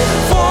faith.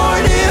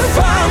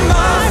 Fortify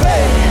my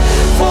faith.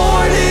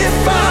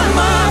 Fortify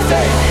my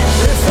faith. Fortify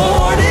my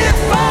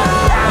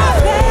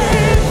faith.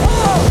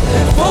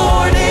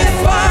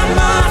 Fortify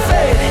my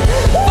faith.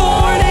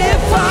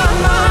 Fortify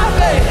my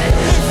faith.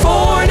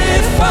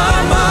 Fortify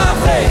my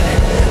faith.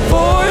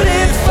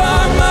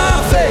 Fortify my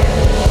faith.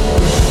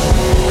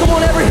 Come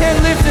on, every hand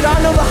lifted. I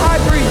know the high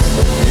priest.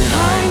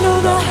 I know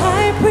the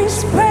high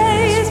priest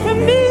prays for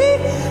me,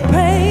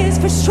 prays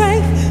for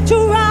strength to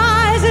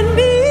rise in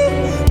me,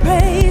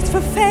 prays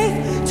for faith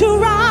to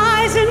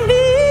rise in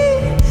me.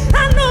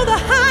 I know the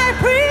high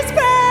priest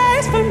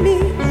prays for me.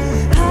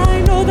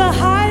 I know the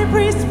high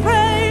priest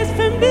prays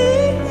for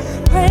me,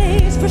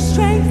 prays for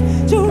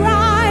strength to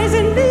rise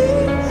in me,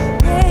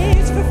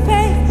 prays for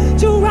faith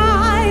to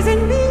rise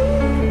in me.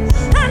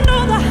 I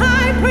know the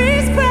high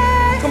priest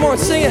prays. Come on,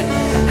 sing it.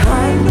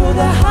 I know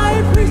the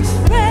high priest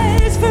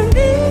prays for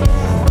me,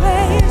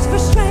 prays for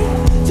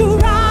strength to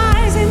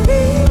rise in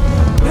me,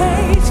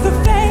 prays for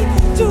faith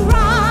to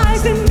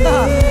rise in me.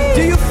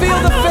 Do you feel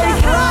the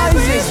faith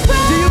rising?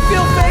 Do you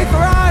feel faith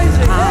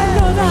rising? I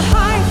know the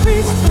high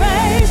priest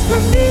prays for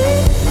me,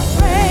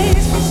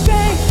 prays for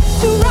strength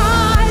to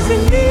rise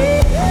in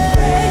me,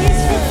 prays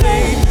for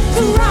faith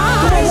to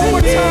rise in me. One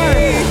more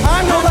time. I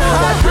know the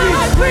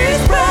high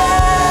priest prays.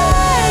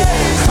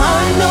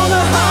 I know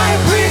the high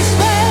priest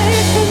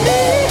prays for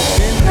me,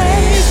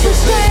 prays for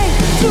strength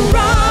to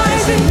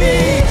rise in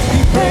me,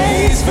 he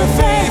prays for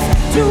faith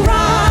to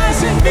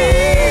rise in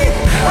me.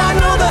 I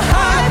know the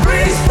high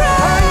priest prays.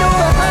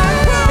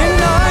 And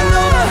I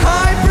know the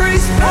high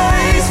priest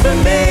prays for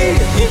me.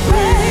 He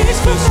prays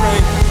for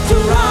strength to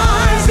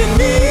rise in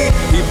me.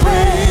 He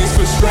prays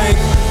for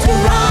strength to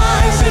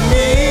rise in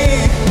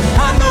me.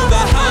 I know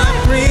the high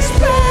priest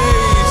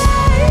prays.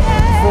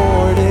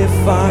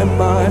 Fortify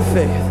my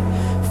faith.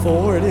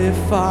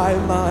 Fortify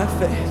my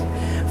faith.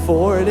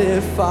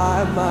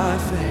 Fortify my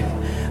faith.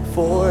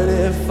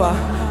 Fortify.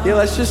 Yeah,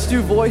 let's just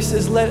do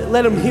voices.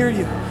 Let him hear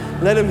you.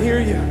 Let him hear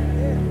you.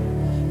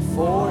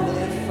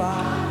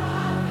 Fortify.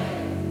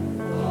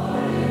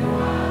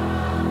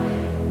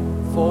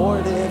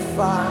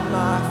 Fortify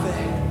my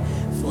faith.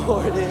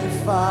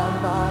 Fortify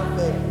my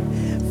faith.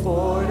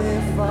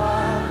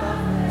 Fortify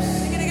my faith.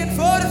 Sing it again,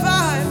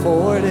 fortify.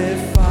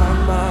 Fortify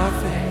my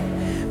faith.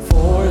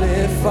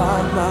 Fortify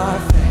my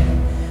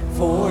faith.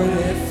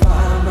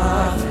 Fortify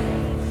my faith.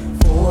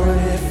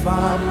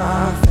 Fortify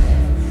my faith.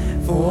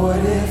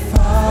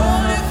 Fortify my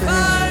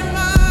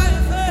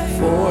faith.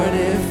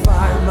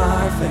 Fortify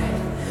my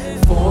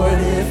faith.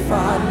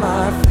 Fortify my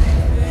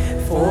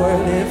faith.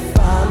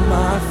 Fortify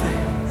my faith.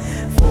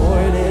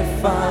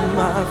 Fortify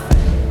my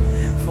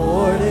faith.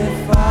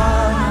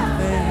 Fortify my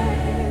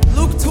faith.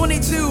 Luke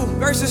 22,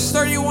 verses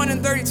 31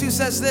 and 32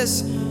 says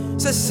this.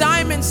 It says,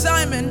 Simon,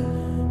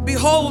 Simon,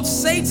 behold,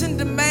 Satan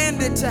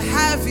demanded to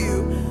have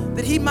you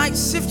that he might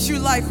sift you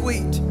like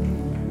wheat.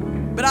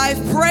 But I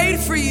have prayed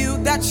for you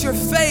that your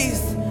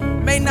faith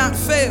may not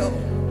fail.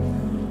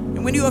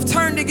 And when you have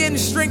turned again,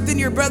 strengthen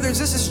your brothers.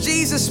 This is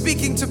Jesus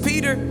speaking to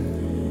Peter.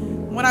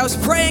 When I was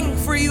praying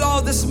for you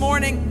all this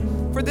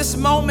morning, for this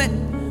moment,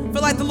 I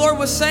feel like the Lord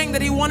was saying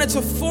that he wanted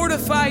to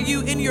fortify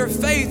you in your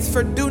faith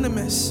for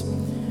dunamis.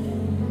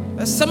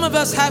 That some of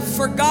us have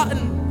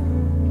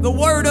forgotten the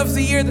word of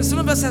the year, that some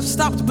of us have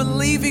stopped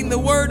believing the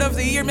word of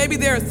the year. Maybe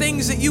there are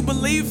things that you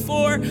believe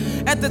for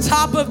at the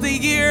top of the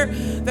year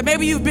that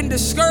maybe you've been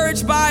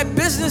discouraged by,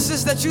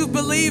 businesses that you've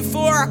believed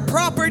for,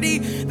 property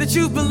that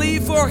you've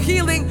believed for,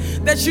 healing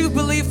that you've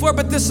believed for.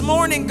 But this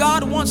morning,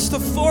 God wants to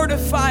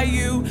fortify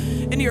you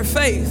in your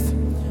faith.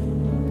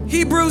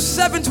 Hebrews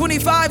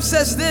 7:25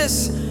 says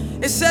this.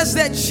 It says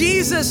that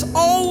Jesus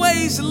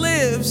always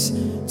lives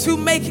to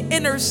make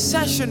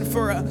intercession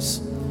for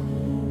us.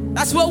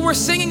 That's what we're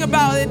singing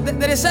about,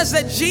 that it says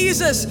that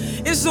Jesus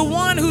is the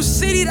one who's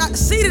seated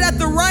at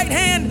the right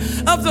hand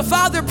of the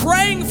Father,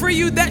 praying for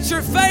you that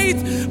your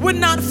faith would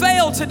not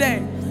fail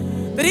today.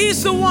 That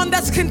he's the one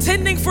that's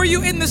contending for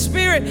you in the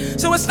Spirit.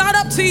 So it's not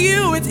up to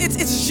you,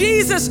 it's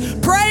Jesus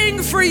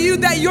praying for you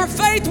that your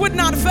faith would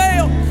not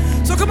fail.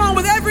 So come on,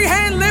 with every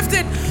hand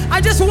lifted,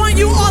 I just want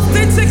you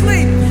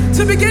authentically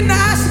to begin to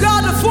ask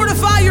God to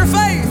fortify your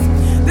faith.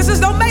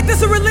 Don't make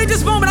this a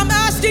religious moment. I'm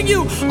asking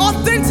you,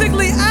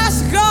 authentically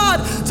ask God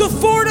to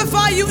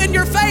fortify you in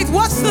your faith.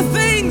 What's the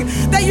thing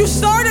that you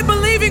started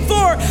believing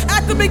for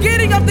at the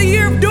beginning of the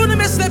year of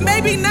Dunamis that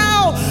maybe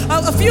now,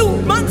 a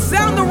few months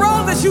down the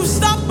road, that you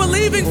stopped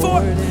believing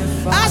for?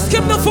 Ask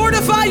him to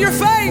fortify your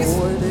faith.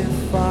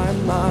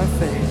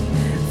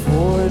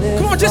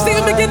 Come on, just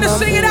even begin to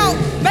sing it out.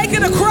 Make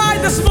it a cry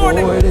this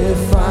morning.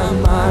 Fortify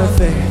my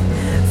faith.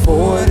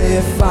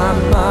 Fortify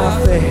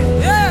my faith.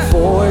 Yeah.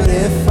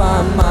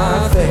 Fortify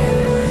my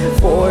faith.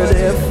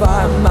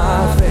 Fortify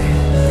my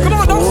faith. Come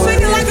on, don't sing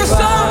it like a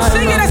song.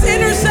 Sing it as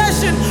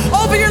intercession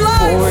over your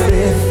life.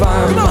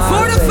 Come on,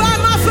 fortify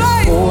my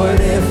faith.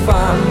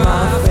 Fortify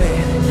my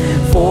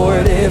faith.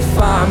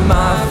 Fortify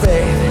my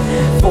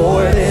faith.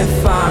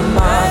 Fortify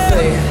my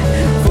faith.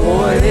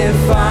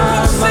 Fortify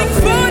my faith. Sing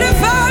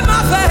fortify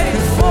my faith.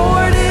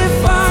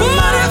 Fortify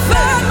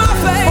my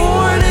faith.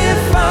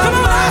 Fortify Come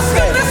on, ask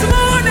him this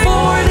morning.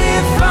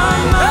 Fortify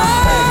my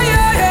faith.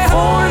 Yeah.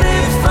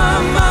 Fortify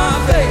my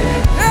faith.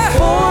 Yeah.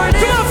 Come on,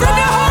 from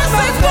your heart,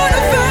 say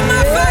fortify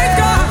my faith,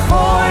 God.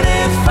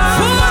 Fortify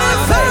my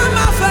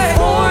faith.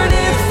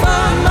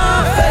 Fortify my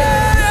faith.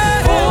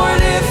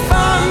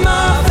 Fortify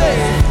my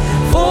faith.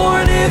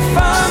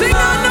 Fortify Sing, I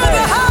know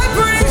the high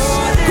priest.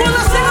 Come on,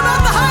 let's sing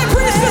about the high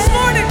priest this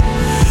morning.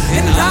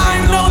 And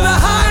I know the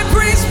high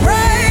priest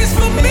prays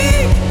for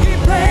me. He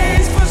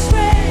prays for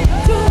strength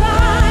to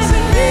rise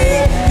in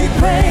me. He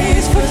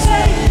prays for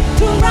strength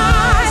to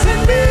rise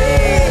in me.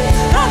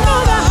 I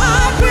know the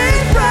high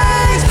priest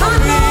prays for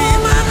me.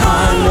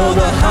 I know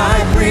the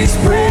high priest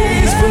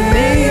prays for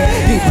me.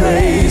 He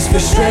prays for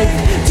strength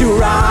to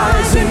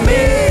rise in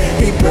me.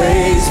 He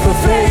prays for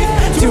faith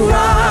to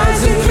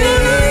rise in me.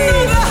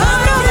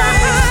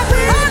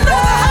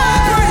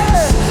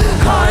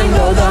 I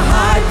know the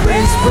high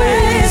priest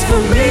prays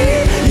for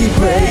me. He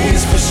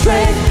prays for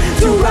strength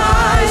to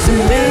rise in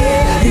me.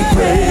 He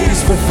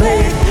prays for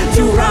faith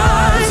to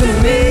rise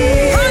in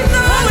me. I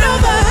know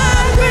the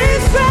high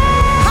priest prays.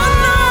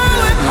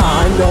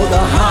 I know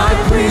the high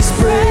priest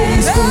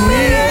prays for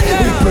me.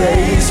 He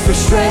prays for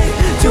strength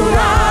to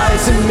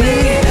rise in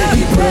me.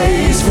 He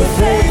prays for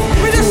faith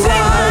to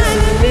rise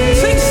in me.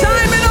 Sing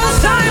Simon, oh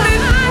Simon.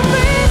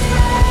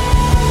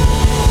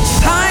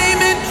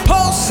 Simon,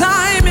 oh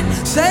Simon,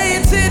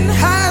 Satan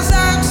has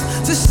asked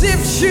to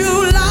sift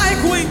you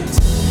like wheat.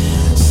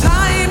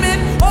 Simon,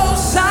 oh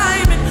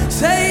Simon,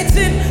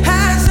 Satan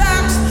has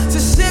asked to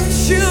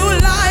sift you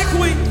like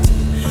wheat.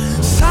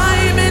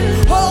 Simon,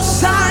 oh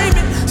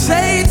Simon,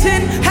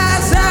 Satan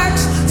has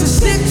asked to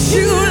sift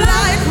you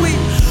like wheat.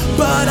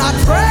 But I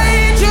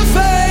prayed your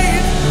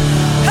faith.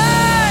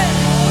 Hey,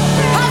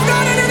 I've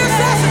got an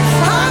intercessor.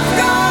 I've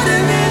got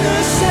an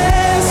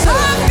intercessor.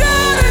 I've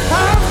got it.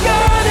 I've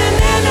got an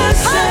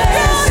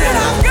intercessor.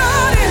 I've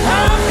got it.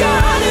 I've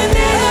got an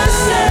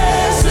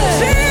intercessor.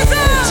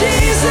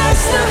 Jesus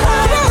the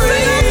high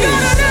priest.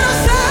 I've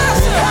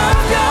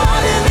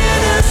got an intercessor.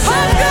 I've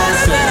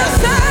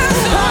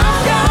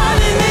got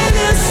an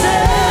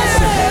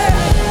intercessor.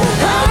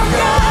 I've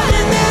got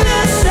an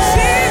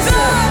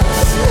intercessor.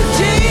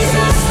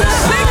 Jesus the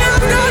high priest.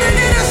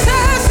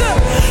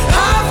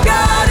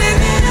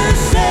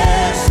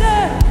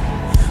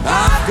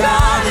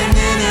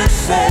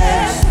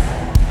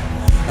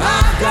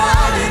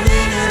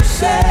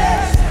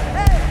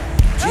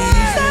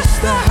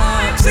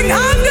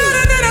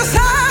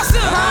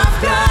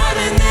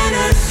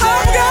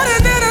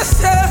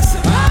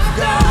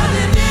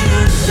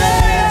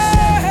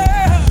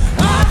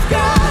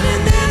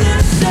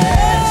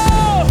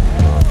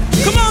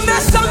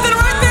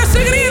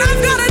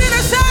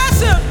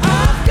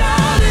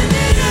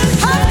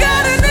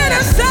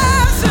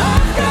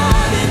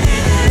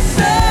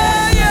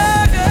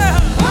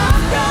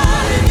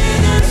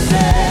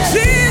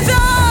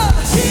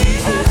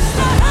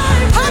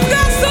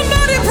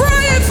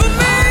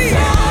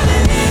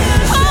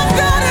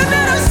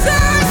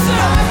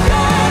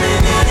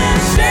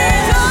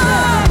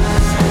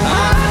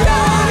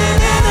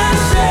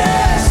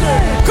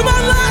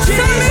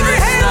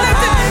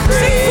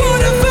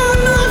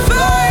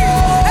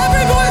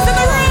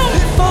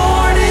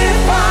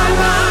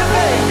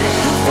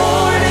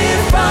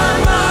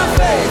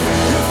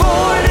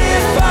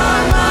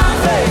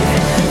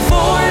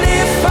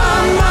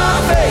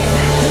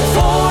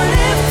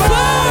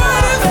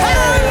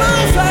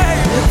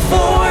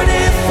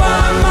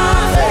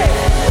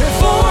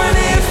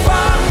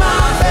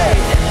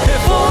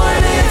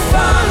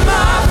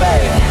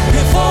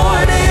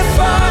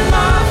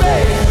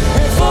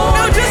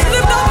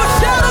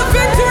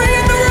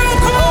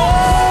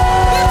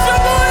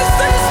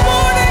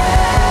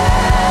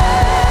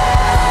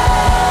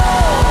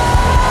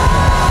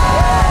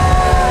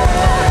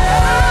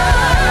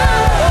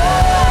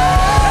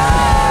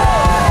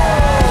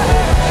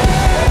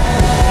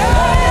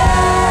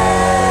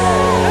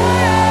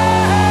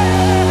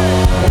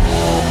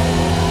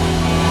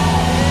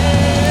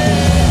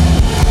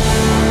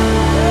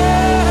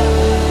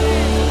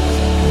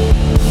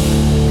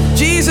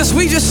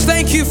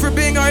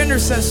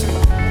 intercessor.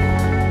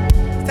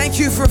 Thank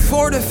you for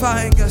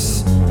fortifying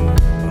us.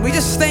 And we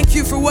just thank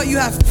you for what you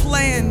have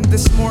planned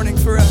this morning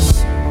for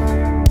us.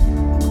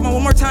 Come on,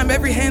 one more time,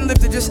 every hand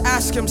lifted, just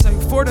ask him, say,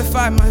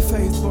 fortify my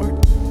faith,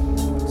 Lord.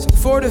 Say,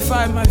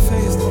 fortify my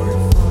faith,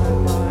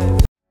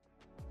 Lord.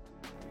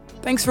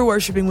 Thanks for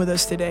worshiping with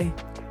us today.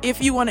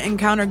 If you want to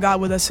encounter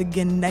God with us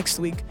again next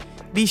week,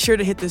 be sure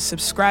to hit the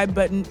subscribe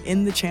button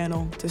in the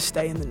channel to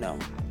stay in the know.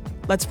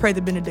 Let's pray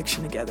the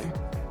benediction together.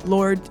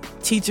 Lord,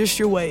 teach us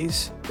your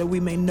ways that we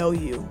may know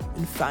you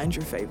and find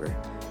your favor.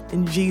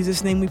 In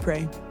Jesus' name we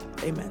pray,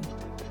 amen.